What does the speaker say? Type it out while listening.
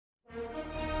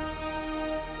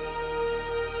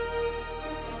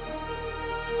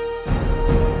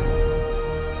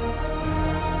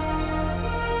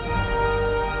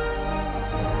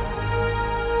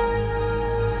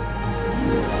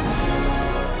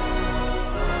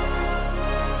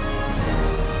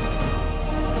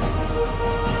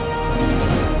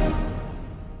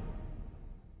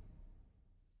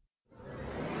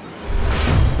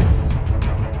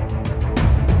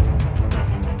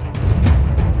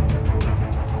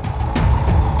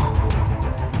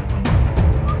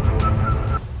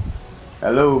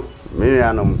Hello, me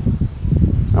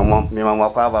mama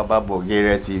kwa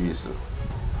Borgaria TV so.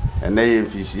 And they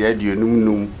fish here do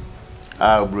num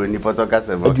brony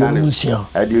potokasem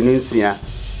adununsia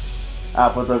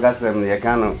potokasem ye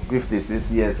kan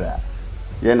 56 years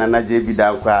ye na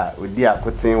jbdanquah odi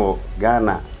akoten wo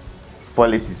Ghana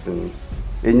politics ni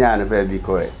enya no ba bi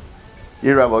ko e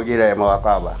yira Borgaria ma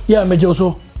wakwa yeah mejo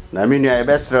so na minu ya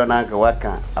besro na nka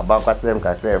waka abakwasem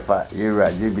kakra fa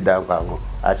yira jbdanquah go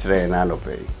a kire na no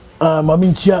pe mami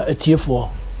ntia etiefo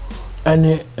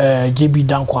ene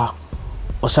jbdanquah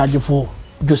osajefo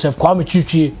Joseph Kwame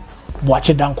Chichi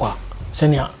Boache Danquah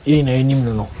senia ye na enim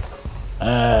no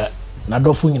na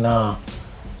dofo nyina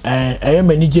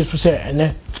mani jesu se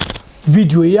ene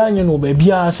video ya anye no ba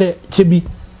bia se chebi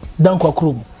Danquah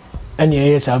krom ene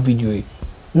ye sa video yi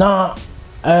na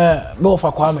me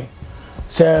ofa Kwame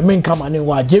se men kama ne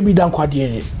wa jbdanquah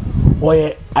de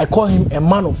oye I call him a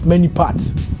man of many parts.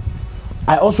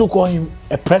 I also call him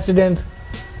a president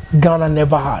Ghana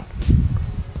never had.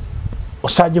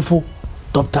 Osajefo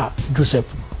Dr. Joseph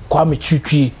Kwame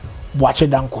Chichi Boache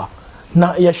Danquah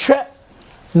na yehwe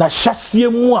na hyasie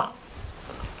mu a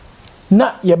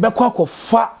na yebekwa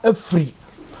kofa afri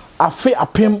afe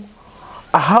apem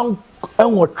ahan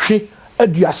enwotwe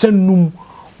aduasanum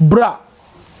bra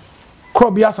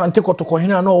krobia sante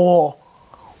kotokohena na wo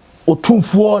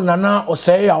otumfuo nana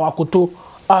oseye awakoto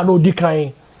a na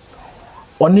odikan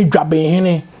oni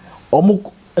dwabenhene omu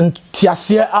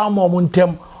ntiase amom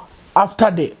ntem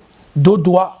after the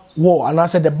Dodua war and I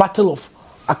said the battle of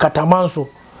Akatamanso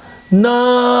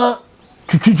na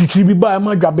twitwi bi ba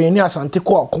ma dwaben ni asante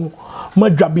ko akon ma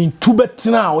dwaben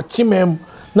tubetina o timem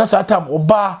na satam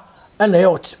oba na ye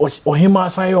ohima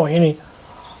san ye ohene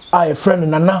a friend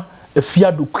nana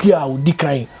afia dokuya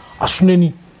odikan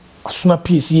asuna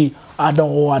PCA adan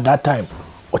o at that time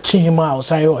o chihima o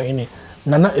san ye ohene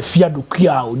nana afia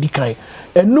dokuya odikan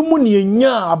enum ne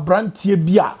enya abrantie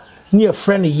bia ni a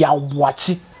friend ya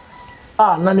Boache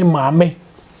na ne maame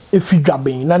efi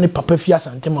dwaben na ne papa fi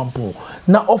asante mampo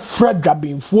na ofra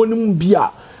dwaben fo nim bia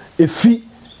efi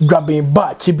dwaben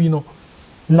ba chebi no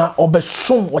na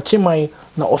obesom ocheman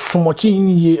na osom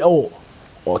ochenye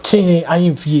ochenye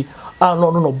ahemfie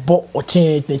no bo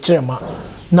ochenye ne kirema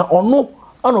na ono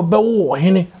ano bewo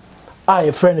ohene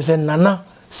a friend say nana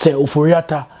se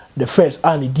oforiata the first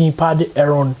and the din pade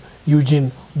Aaron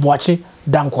Eugene Boache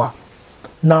Danquah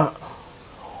na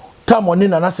tamoni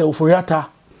nana se oforiata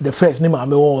the first ni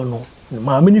maame wo no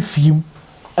maame ni fiem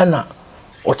na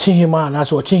ochihima na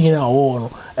se ochihina wo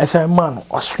no ese man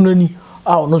asonani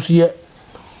a ono so ye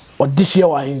odihye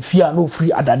wa hemfia na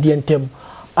ofri adade ntem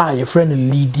a ye friend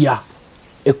Lydia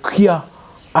ekia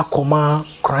akoma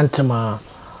krantema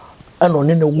eno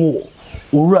ne wo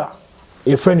owura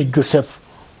ye friend Joseph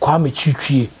Kwame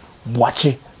Chichi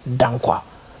Boache Danquah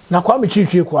na Kwame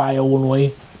Chichi kwa ye wo no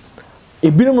yi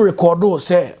ebinom recordo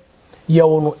say ye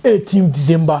wo no 18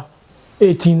 December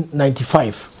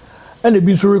 1895 and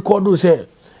ebi so recordo say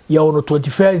ye wo no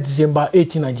 21st December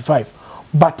 1895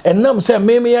 but enam say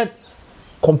me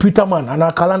computer man and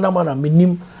a calendar man and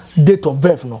minim date of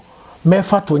birth no me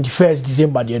fa 21st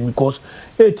December then because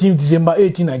 18 December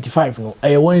 1895 no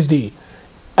a Wednesday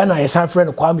and I san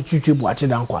friend Kwame Chichi Boache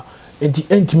Danquah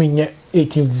enti nye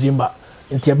 18 December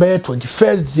enti be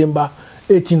 21st December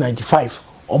 1895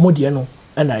 omode no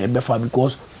and I be fa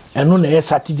because eno na ye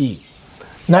Saturday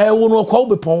na ye wo no kwa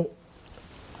obepon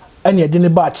ene de ne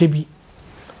ba chebi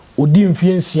odi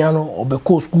mfie nsia no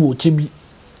obekọ school chebi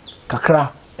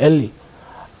kakra early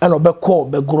and obekọ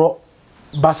begro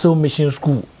Basel Mission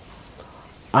School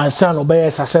and san obey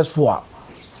successful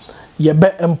ye be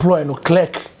employ no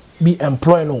clerk be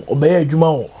employ no obey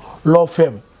adwuma law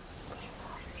firm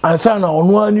and san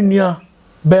ono anua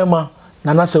bema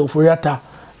nana se oforiata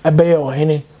ebeye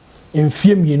ohene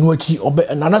mfie mienu achi obe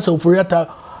nana se oforiata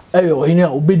eye ohene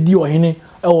obedi ohene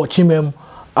ewo chimem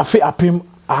afe apem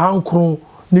ahankron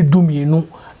ne dumienu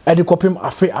ede kopem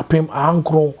afe apem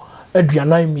ahankron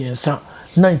aduanan miensa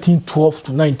 1912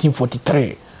 to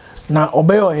 1943 na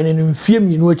obeye ohene mfie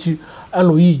mienu achi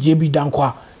ano yi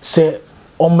jbdanquah se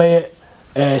ome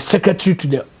secretary to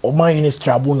the Oman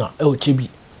Tribunal Chebi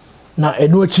na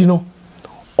eno achi no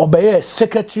obeye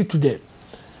secretary to the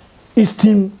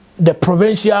the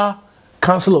Provincial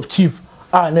Council of Chief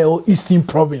na Eastern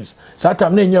Province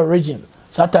satam na nya region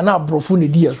satam na brofu ne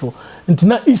die so nti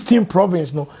na Eastern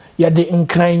Province no ya de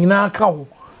nkran na aka ho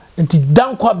nti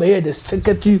Danquah be the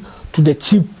secretary to the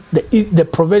chief the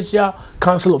Provincial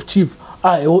Council of Chief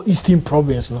Eastern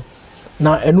Province no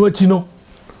na eno achi no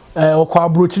okwa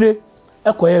abrochire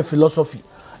ekoye philosophy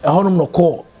ehonum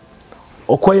no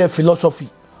okoye philosophy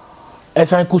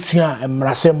esan kusua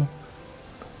emrasem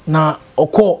na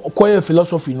okoye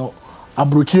philosophy no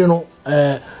abrochire no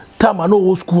time no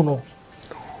wo school no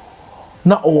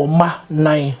na ma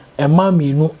nine ema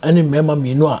mienu ene mema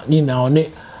mienu a ni na one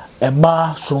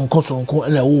eba sonko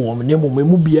na wo ne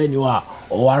mu bia ni wa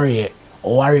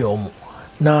oware omu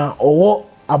na owo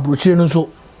abrochire no so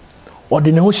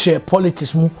odi ne ho share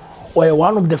politics mu or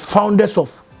one of the founders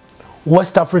of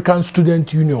West African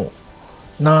Student Union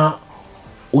na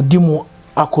Odimo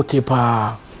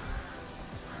Akotepa,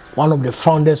 one of the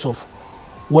founders of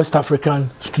West African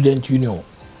Student Union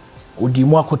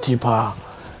Odimo Akotepa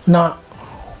na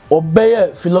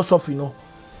obey philosophy no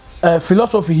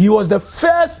philosophy. He was the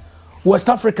first West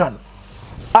African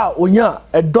onya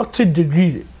a doctorate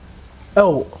degree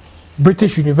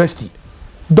British University,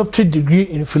 doctorate degree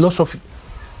in philosophy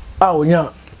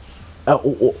onya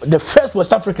the first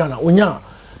West African onya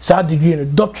sa degree, a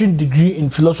doctorate degree in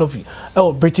philosophy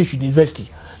at British University.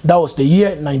 That was the year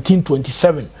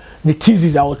 1927. The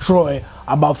thesis I was trying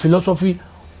about philosophy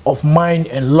of mind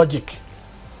and logic.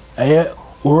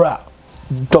 Ura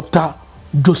Dr.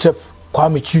 Joseph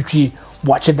Kwame Chichi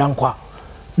Boache Danquah.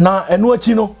 Na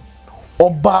enwachino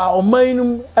oba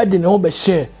omainum ade ne obe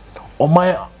share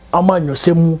omai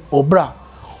amanyosemu obra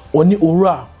oni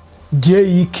ura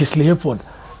J.E. Kisley Hayford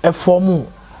a former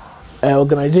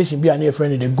organization be an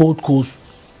friend in the Gold Coast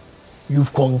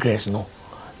Youth Congress no.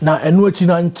 Na enwachi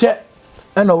na nche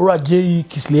na ura J.E.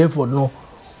 Kisley Hayford no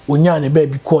onya ne ba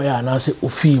bi koya na se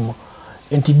ofim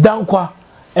enti Danquah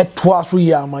etwa so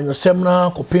ya amanyosem na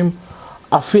kopem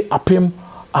afe apem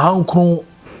ahankron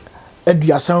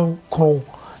aduasan kron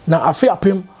na afe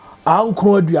apem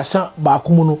ahankron aduasan ba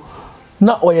akumu no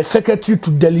na oye secretary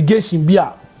to delegation bi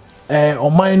a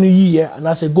oman no yiye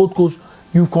na se Gold Coast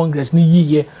Youth Congress ni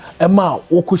yiye ema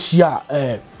okoshia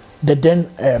the then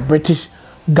British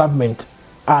government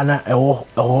ana ewo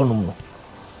no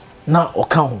na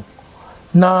okan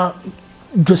na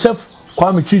Joseph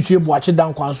Kwame Chichi Boache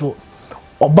Danquah so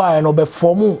oba no be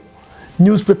form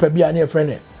newspaper bi a na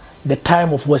friend the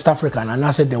Time of West Africa and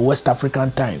I said the West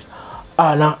African Times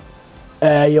na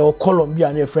your column bi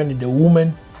a na friend the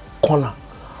Women Corner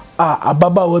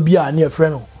ababa we bi a na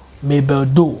friend Mabel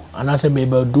Do and I said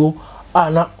Mabel Do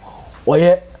na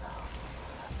oye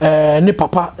ne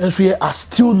papa enso ye a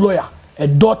still lawyer, a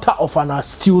daughter of an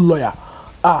still lawyer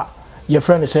your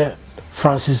friend say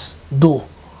Francis Do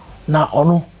na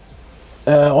ono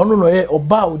no ye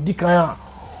oba odikan a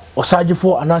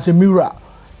osagefo anase Mira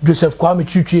Joseph Kwame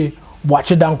Chichi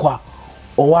Boache Danquah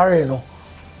oware no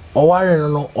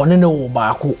one ne wo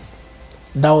baako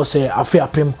that was afi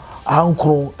apem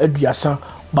ahankron aduasa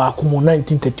baako mu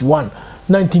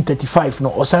 1935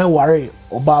 no osan ware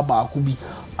oba baako bi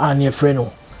ane frɛ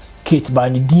no Kate ba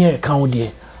ne din account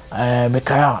de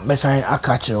mekaya mesan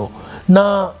aka kyerɛ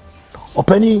na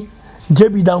opani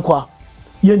JB Danquah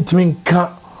yentimi nka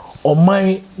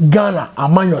oman Ghana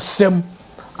amanyosem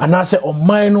anase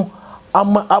oman no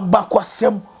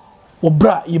abakwasem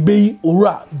obra yebeyi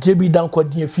owura JB Danquah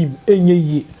din film enye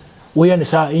yie wo ye ne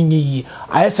sa enye yie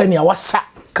ayese ne awasa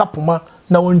kapoma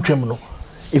na wontwem no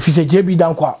efise JB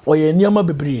Danquah oye niama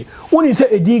bebre woni se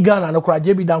edin Ghana no kra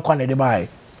JB Danquah ne de bai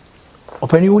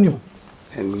opani woni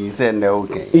and he said no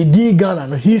okay edin Ghana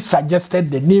no he suggested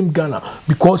the name Ghana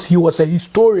because he was a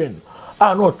historian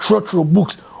no true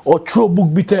books or true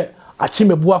book bite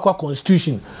Achimebuakwa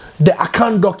Constitution, the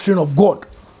account doctrine of God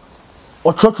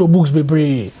or church books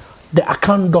bebre the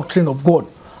account doctrine of God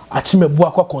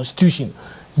Achimebuakwa Constitution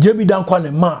JB Danquah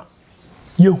ne ma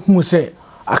yehu se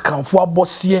akanfo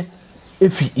abose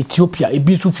efi Ethiopia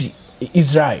ebi so fi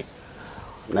Israel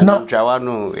na twawa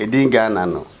no edin Ghana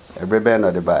no ebrebe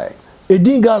no de bai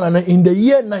edin Ghana no in the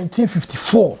year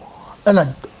 1954 na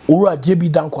owura JB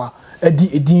Danquah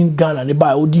edin Ghana ne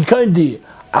bai odi kan de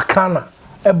akana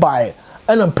e bai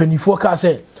na mpanifo ka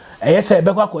se eyese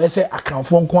ebekwa ko ese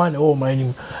akanfo nko an o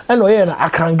manim na oye na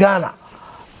akan Ghana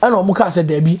na omu ka se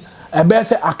da bi ebe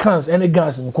se akans ene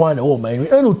gas nko an o manim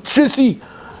no tracy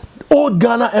old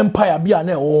Ghana empire bia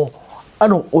na o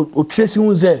ano o tracy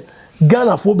hu ze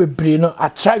Ghana fo bebre no a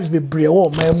tribes bebre o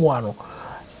mamu ano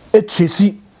e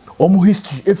tracy omu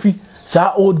history efi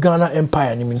sa old Ghana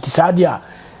empire ni minti sa dia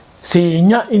se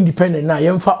nya independent na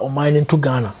yemfa o mine into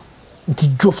Ghana nti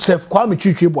Joseph Kwame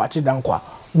Chichi Boache Danquah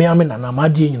me amena na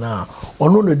madie nyina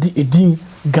ono no di edin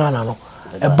Ghana no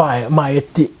e bai ma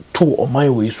yete to o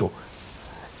mine we so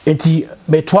enti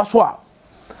metwa so a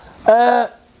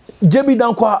JB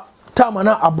Danquah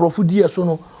tamana abrofu die so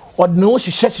no odne o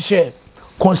hihye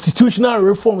constitutional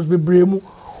reforms bebremu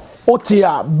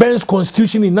otia Ben's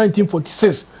constitution in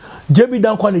 1946 JB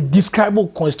Danquah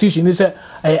described constitution is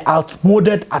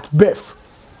outmoded at birth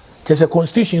Just a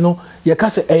constitution no ye ka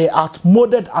say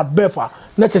outmoded at birth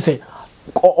na che say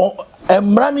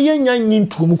emra ne yenya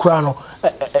nyintum kura no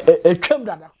etwam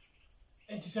dada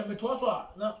enti se meto so a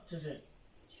na che say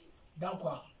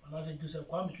Danquah and say Joseph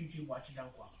Kwame Twitwi watch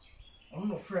Danquah on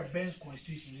no free Ben's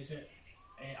constitution is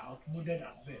outmoded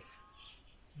at birth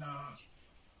now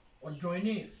or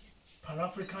joining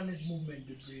Pan-Africanist movement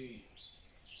degree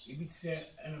if it say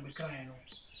an American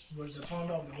was the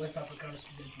founder of the West African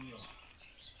Student Union,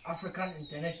 African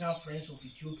International Friends of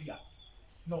Ethiopia.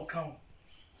 No count.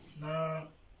 Now,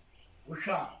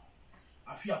 Osha,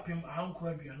 Afia Pim,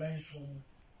 Ankura, the Alliance,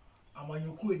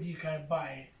 Amanyuku, D. Kai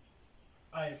by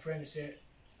I friend said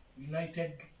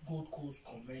United Gold Coast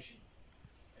Convention,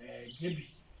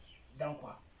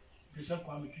 jbdanquah, Joseph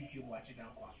Kwame Twitwi watch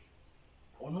Danquah.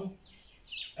 Ono,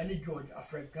 any George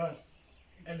Afrek Gans,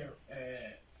 and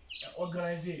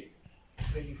organize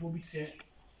Benifobit said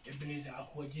Ebenezer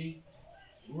Akwaje,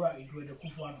 Ura Idwe de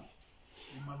Kufado,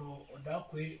 Emmanuel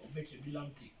Odakwe, Obeche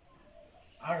Bilamte,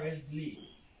 R.S. Blay,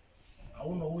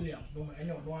 Awono Williams, no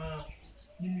any one,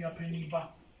 Nimia Penny Ba,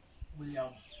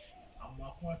 William,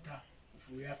 Amakwata,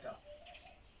 Furiata,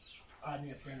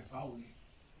 near friend Pauli,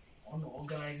 on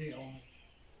organize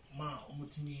Ma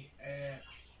Omutini,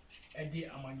 Eddie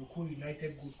Amanyoko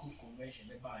United Good Coast Convention,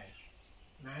 the buyer.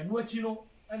 Now I know what you know,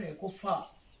 and I go far.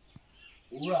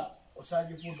 Ura,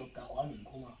 Osage for Dr. Kwame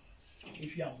Nkrumah.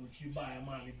 If you have to buy a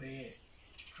man, be a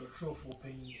for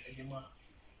penny, Edema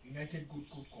United Good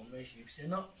Coast Convention. If you say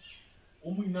no,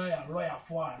 Omuna lawyer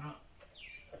for na,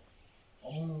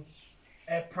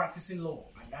 practicing law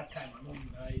at that time. I know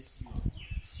is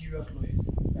serious lawyers.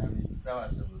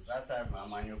 That time,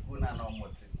 Amanyokuna no more.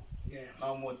 Yeah,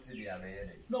 no more till the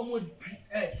other. No more.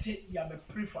 You have a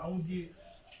pre-found the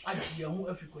idea who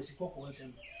efficacy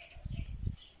consent.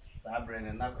 Sabrina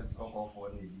and Nakos Coco for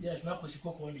me. Yes, Nakos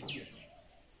Coco only years.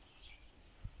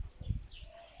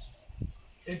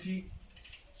 Eti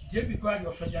JB Crowd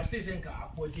of Justice and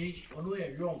Apodi, although a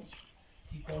young,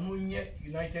 the Comunia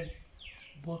United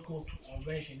Gold Coast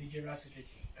Convention, the General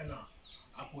Secretary, and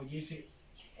Apodi say,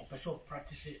 or person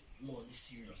practice law is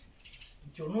serious.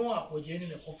 You know, Apodi in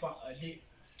the Kofa a day,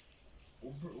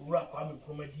 Ura Kwame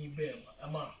Nkrumah Bear,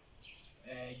 Ama,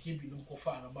 JB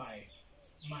Nkofa and by.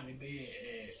 Man, be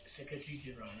Secretary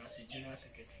General, and I say General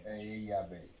Secretary.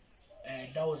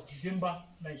 That was December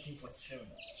 1947,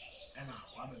 and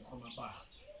I have come back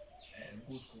and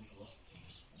Gold Coast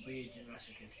be General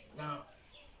Secretary. Now,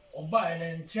 Oba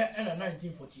and check and a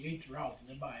 1948 route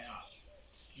in the buyer.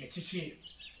 Yetiche,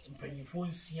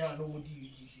 Pennyphone Sia, no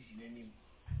DUGCC, the name,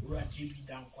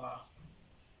 jbdanquah,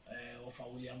 of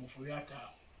William Furiata,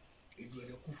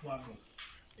 Edward Kufado.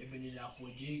 Ebenezer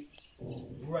Akwaje,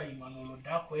 Ura Emmanuel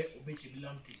Odakwe, Obeche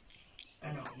Bilamte,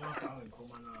 and a Maka and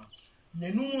Comana.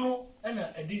 Nenuno and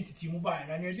identity mobile,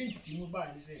 and identity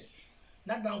mobile say,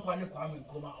 not down Kwame and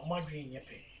Coma, or Madrid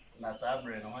Yepe.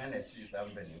 Nasabre, no one that she's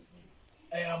somebody.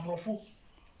 A brofu.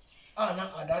 Now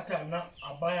at that time, now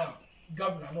a buyer,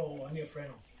 governor, no near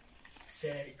friend,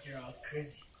 say Gerald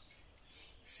Crazy.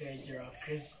 Say Gerald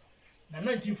Crazy. Now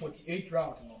 1948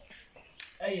 route, no.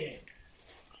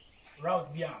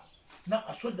 Route bia na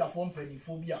asoja for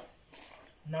mpanifobia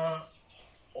na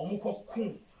omukọ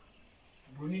kun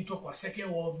broni to kwa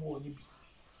second world war ni bi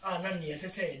na ne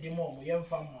yesese ye dem omo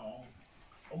yemfa ma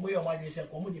omo ye omo je se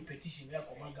ko mo de petition ya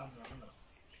ko magam na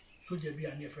soja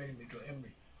bia na friend me do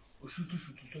emre o shutu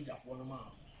soja for no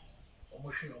ma omo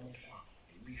hwe omo kwa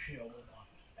bi hwe omo kwa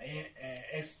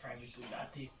ex private to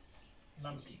date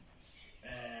namti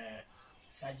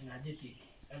Sergeant Adete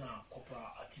na corporal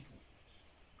Atipu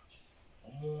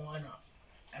Omoana,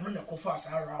 I know the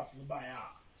Kofas are up by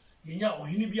Yenya or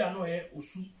Hinibia no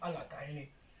osu alatine,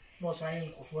 no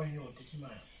sign of one or Tekima,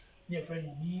 near friend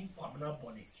me, Kwabna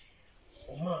Bonnet.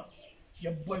 Oma,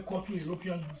 your boycott to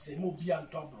European say no be on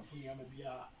top of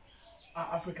Yamabia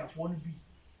Africa for the be.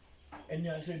 And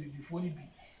I said before the be,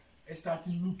 a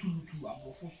starting Lutu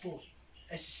above 4 stores,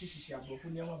 as she above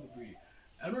Yamabi.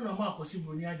 I don't know Marcos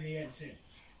Sibonia day and said,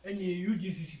 any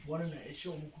UGCC for one a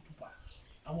show Mukutupa.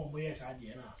 I'm a boy as I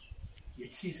did now.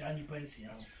 Yet she's only pensing,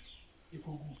 you could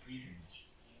go prison.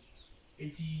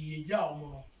 It's a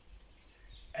job,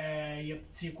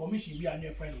 the commission be a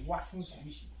near friend, Watson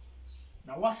Commission.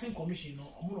 Now, Watson Commission,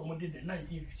 no, did the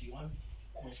 1951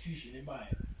 Constitution by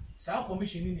South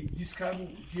Commission in describing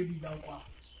jbdanquah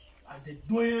as the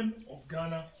doyen of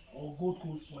Ghana or Gold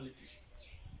Coast politics.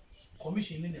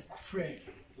 Commission in the friend,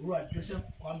 Joseph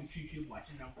Kwame Twitwi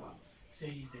watching Danquah, say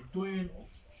he's the doyen of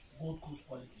Gold Coast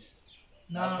politics.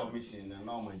 Now, commission and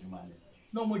no more humanity.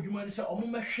 No more humanity, say,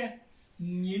 Omumeshe,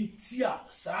 Nintia,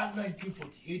 Sa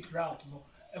 1948 route, no,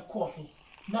 a course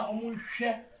na omo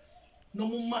hwe no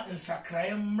mumma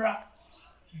nsakrae mra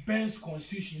Ben's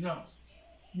constitution now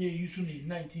near using in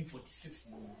 1946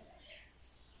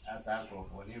 as I go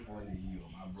for the year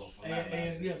my brother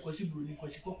yeah kwasi bruni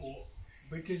kwasi koko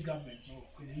British government no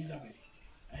Queen Elizabeth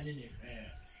and then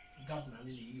governor in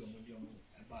the year omo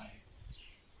buy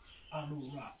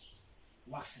anu ra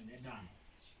waxing it down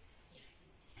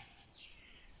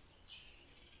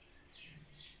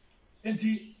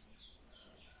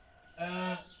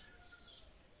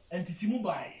entity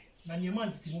mobile na nyema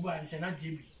entity mobile se na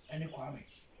JB ene Kwame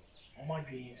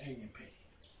omadwen enye pe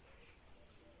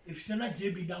if se na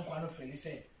JB Danquah no fele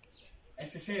se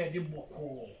esese ye de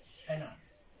boko ena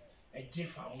eje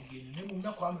fa odi ne mu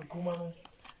na Kwame Nkrumah no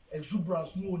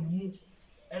exuberance no onimu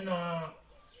ena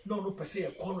no pese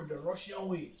ye call the Russian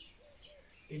way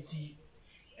enti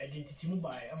identity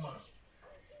mobile ama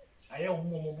aya wo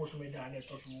mo bo so me da na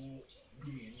to so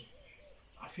duye ni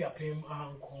afi apem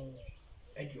ahankon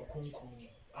edi okonkon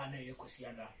ana ye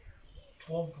kwasiada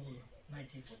 12 June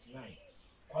 1949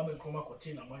 Kwame Nkrumah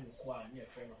kote na manyuko a ne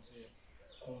friend of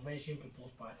Convention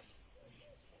People's Party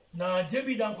na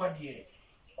JB Danquah de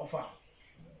offer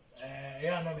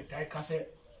ya na metai kase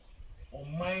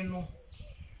oman no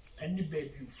ani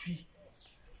baby fi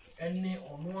ene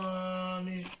ono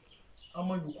ne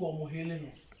amanyuko omo hele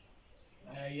no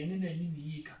yene na ni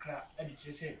yi kakra edi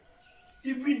kire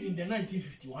even in the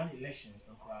 1951 elections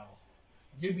no kwa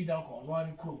JB Danquah ono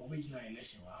ani kro obegina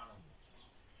election wa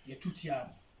ye tutia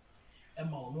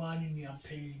ema ono ani ni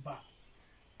ampani ba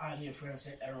ani friend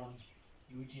say Aaron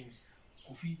Eugene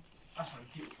Kofi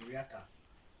Asante Oriata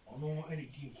ono any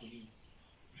team koni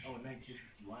na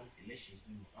 1951 elections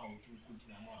ni awo tu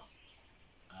kudina ma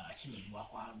achime duwa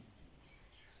kwa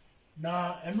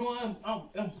na eno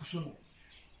empuso no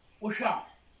ohwa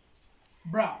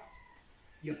bra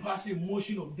ye passing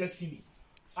motion of destiny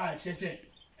say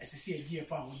SSC a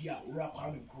GFA with ya Ura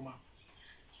Kwame Nkrumah.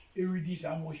 It reduced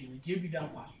our motion JB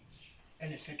Danquah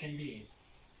and the second day.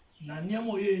 Na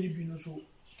niamo ye ni bino so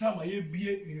time ye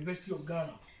be University of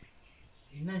Ghana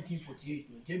in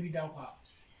 1948. JB Danquah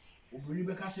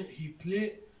Obrinibeka said he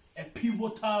played a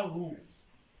pivotal role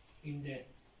in the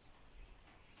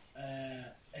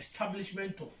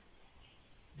establishment of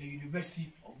the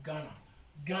University of Ghana,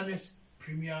 Ghana's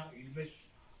premier university.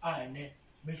 Ne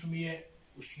mesumiye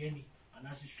usieni. And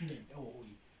as a student,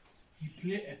 he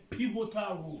played a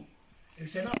pivotal role.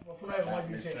 If you're not for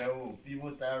pivotal role, you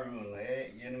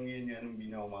be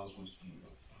no man who school.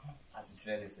 As it's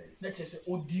really said, let's say,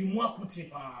 Odimu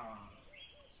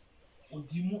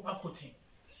Akote,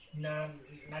 na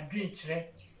green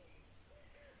tre,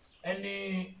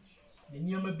 any the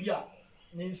Niama Bia,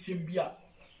 Nancy Bia,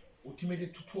 ultimately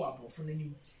to 2 above for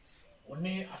any one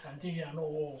Asante here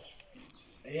no.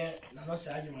 Na no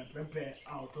say my prepare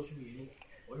out to me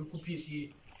or you could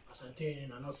PC Asante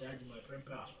na no say my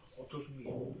prepare or to me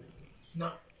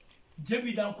na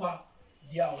JB Danquah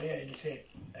dia where they say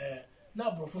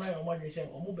na brofuna your mother say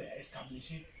omo be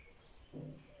establish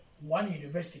one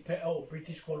university per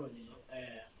British colony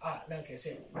like I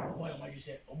say my mother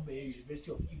say omo be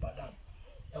University of Ibadan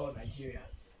Nigeria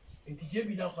into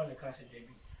JB Danquah na ka say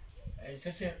Debbie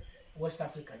say West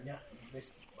Africa nya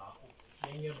university ba ko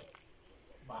yenye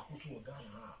Bakusu of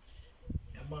Ghana,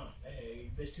 Emma,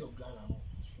 University of Ghana,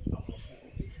 after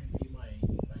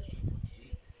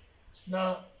 1948.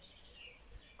 Now,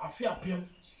 I fear him,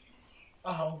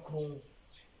 I have grown,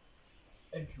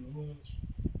 and you know,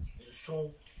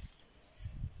 so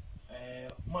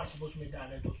much was made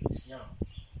down at this young,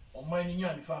 or mining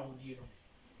young found you.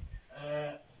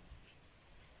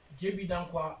 JB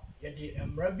Danquah, yet the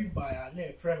Mrabi by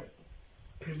a friend,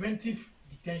 Preventive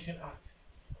Detention Act.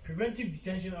 Preventive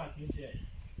Detention Act means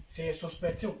say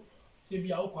suspect you. They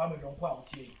be out Kwame Nkrumah out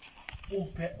here.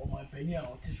 Pet or my penny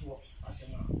out this work as a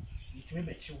man. It may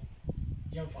be true.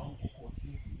 Young found court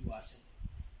you as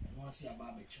and once see a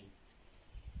barbecue.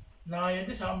 Now, in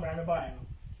this I'm running by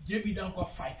JB Danquah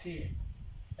fight here.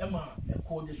 Emma,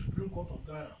 called the Supreme Court of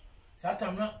Ghana.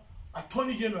 Satam now,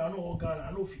 Attorney General no Ghana,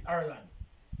 I know for Ireland.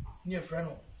 Near friend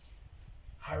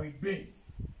Harry Bain.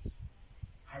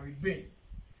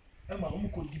 Emma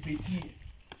could debate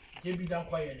JB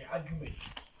Danquah an argument.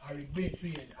 Harry Bain to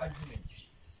an argument.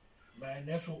 By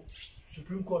National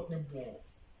Supreme Court name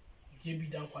JB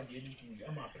Danquah the anything.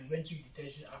 Emma Preventive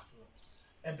Detention Act.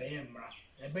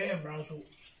 Ebeyemra so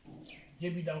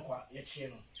JB Danquah ye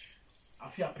cheno.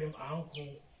 Afi apem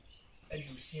ahanko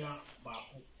edusia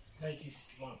baako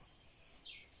 1961.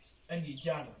 And the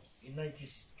Jano in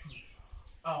 1962.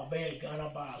 Obey Ghana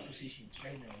Bar Association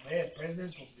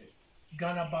president of the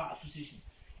Ghana Bar Association.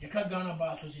 The Ghana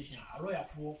Bar Association, a lawyer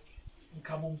for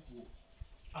Nkabunku,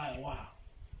 wow.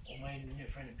 O my new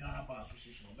friend Ghana Bar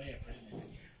Association or by a president.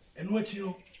 And what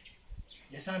you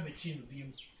yes, I'm between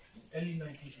in early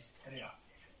 1963.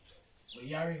 We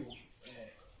Yari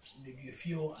the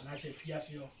Gafio and I said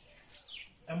Fiasio.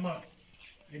 Emma,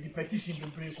 the petition to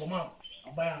bring come out.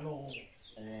 I buy a no.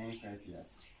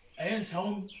 I ain't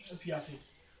sound Fiasi.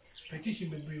 Petition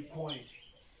to bring coin.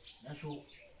 That's all.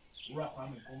 Rock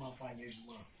I'm come and find you.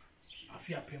 I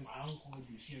fear him. I don't come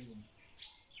to see him.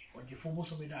 Or the football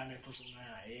so many and to some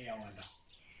I wonder.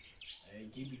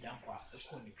 jbdanquah, a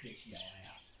corny crazy.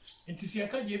 And to see a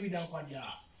jbdanquah,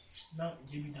 now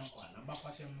jbdanquah, and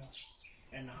Bapasemo,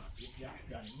 and now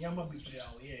Yama be prayer,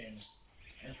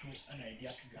 and so an idea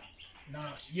to that.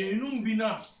 Now, ye no be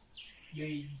now,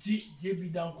 ye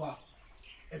jbdanquah,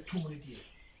 a 2 minute year.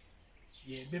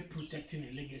 Ye be protecting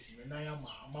a legacy, and I am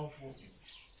a month for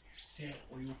say,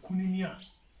 or you kunia,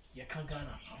 ye can't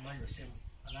gana, a man yourself,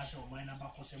 and I shall mind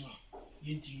about Cosema,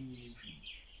 Yinti.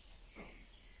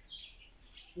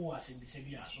 Who was in the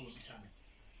Sabia, no, be Sammy.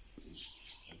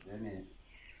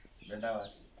 Then, that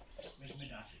was. Let me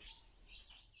dance it.